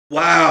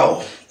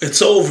Wow,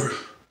 it's over.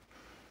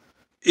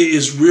 It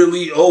is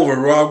really over.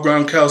 Rob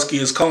Gronkowski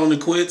is calling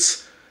it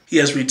quits. He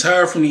has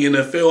retired from the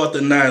NFL after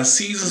 9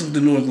 seasons with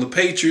the New England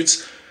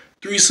Patriots,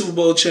 3 Super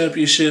Bowl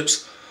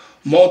championships,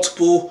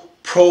 multiple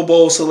Pro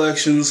Bowl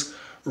selections,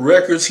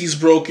 records he's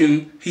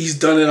broken. He's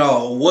done it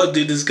all. What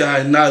did this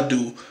guy not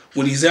do?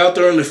 When he's out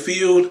there on the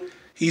field,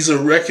 he's a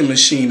wrecking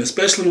machine,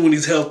 especially when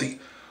he's healthy.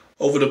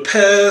 Over the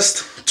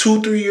past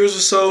 2-3 years or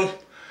so,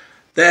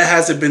 that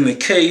hasn't been the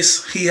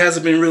case. He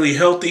hasn't been really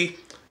healthy,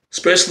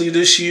 especially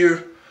this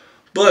year.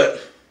 But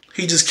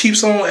he just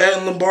keeps on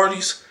adding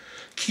Lombardis,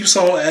 keeps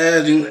on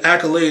adding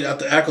accolade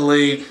after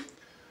accolade.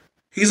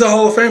 He's a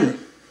Hall of Famer.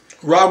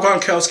 Rob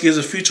Gronkowski is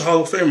a future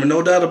Hall of Famer,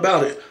 no doubt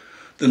about it.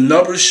 The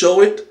numbers show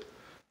it.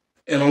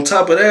 And on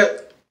top of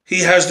that,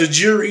 he has the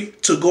jury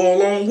to go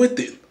along with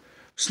it.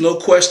 There's no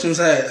questions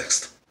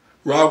asked.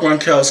 Rob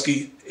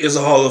Gronkowski is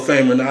a Hall of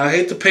Famer. Now, I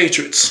hate the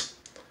Patriots.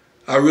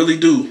 I really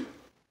do.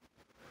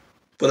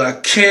 But I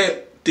can't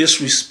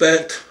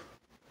disrespect.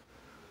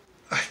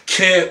 I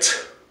cannot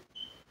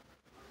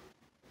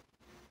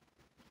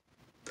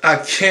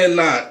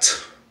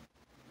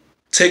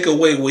take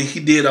away what he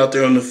did out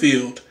there on the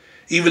field,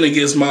 even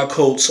against my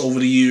Colts over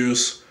the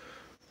years.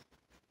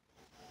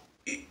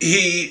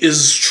 He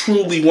is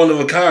truly one of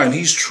a kind.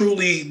 He's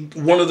truly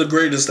one of the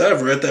greatest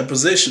ever at that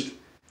position.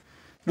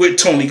 With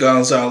Tony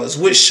Gonzalez,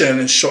 with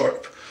Shannon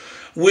Sharp,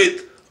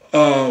 with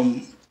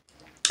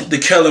the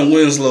Kellen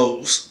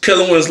Winslow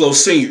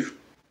Sr.,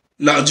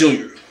 not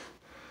Jr.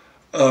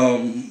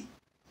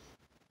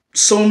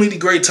 So many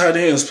great tight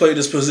ends played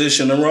this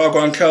position, and Rob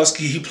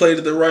Gronkowski, he played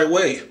it the right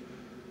way.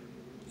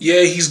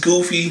 Yeah, he's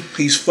goofy,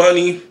 he's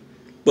funny,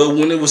 but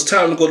when it was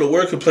time to go to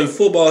work and play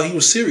football, he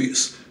was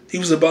serious. He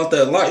was about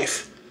that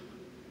life.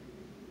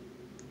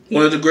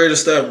 One of the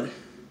greatest ever.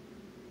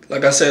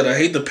 Like I said, I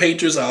hate the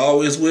Patriots, I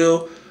always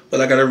will, but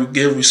I gotta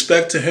give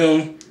respect to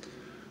him.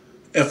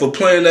 And for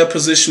playing that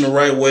position the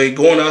right way,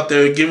 going out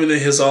there, giving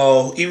it his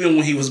all, even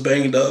when he was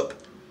banged up,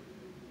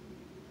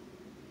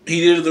 he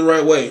did it the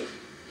right way.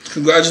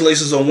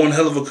 Congratulations on one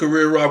hell of a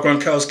career, Rob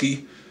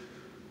Gronkowski.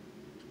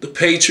 The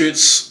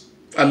Patriots,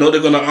 I know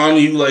they're going to honor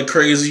you like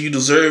crazy. You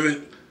deserve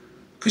it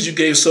because you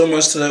gave so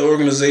much to that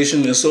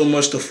organization and so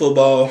much to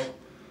football.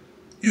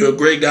 You're a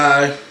great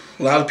guy.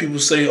 A lot of people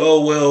say,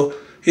 oh, well,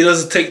 he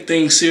doesn't take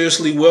things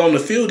seriously. Well, on the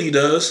field, he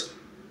does.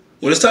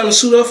 When it's time to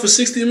suit up for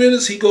 60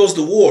 minutes, he goes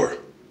to war.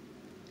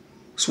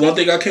 It's one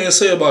thing I can't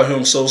say about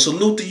him. So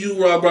salute to you,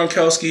 Rob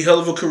Gronkowski. Hell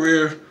of a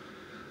career.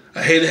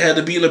 I hate it had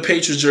to be in a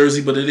Patriots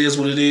jersey, but it is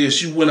what it is.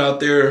 You went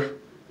out there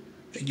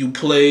and you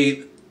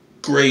played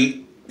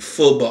great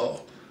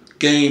football,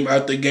 game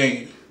after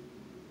game.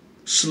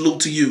 Salute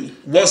to you.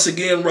 Once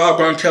again, Rob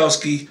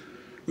Gronkowski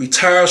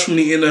retires from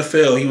the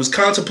NFL. He was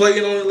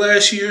contemplating on it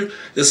last year,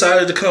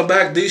 decided to come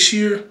back this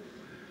year.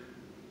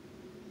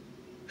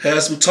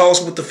 Had some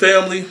talks with the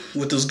family,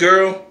 with his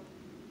girl,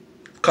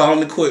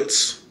 calling it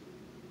quits.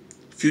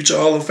 Future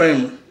Hall of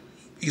Famer.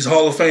 He's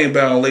Hall of Fame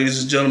bound, ladies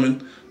and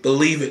gentlemen.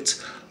 Believe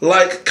it.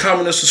 Like,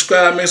 comment, and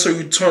subscribe. Make sure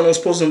you turn those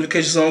post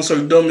notifications on so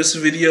you don't miss a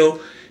video.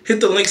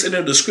 Hit the links in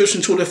the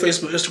description, Twitter,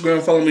 Facebook,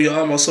 Instagram. Follow me on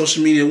all my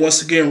social media.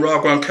 Once again,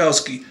 Rob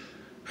Gronkowski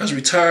has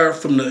retired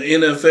from the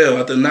NFL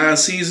after 9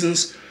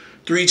 seasons,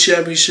 3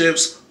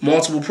 championships,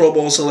 multiple Pro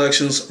Bowl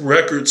selections,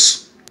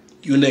 records,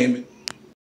 you name it.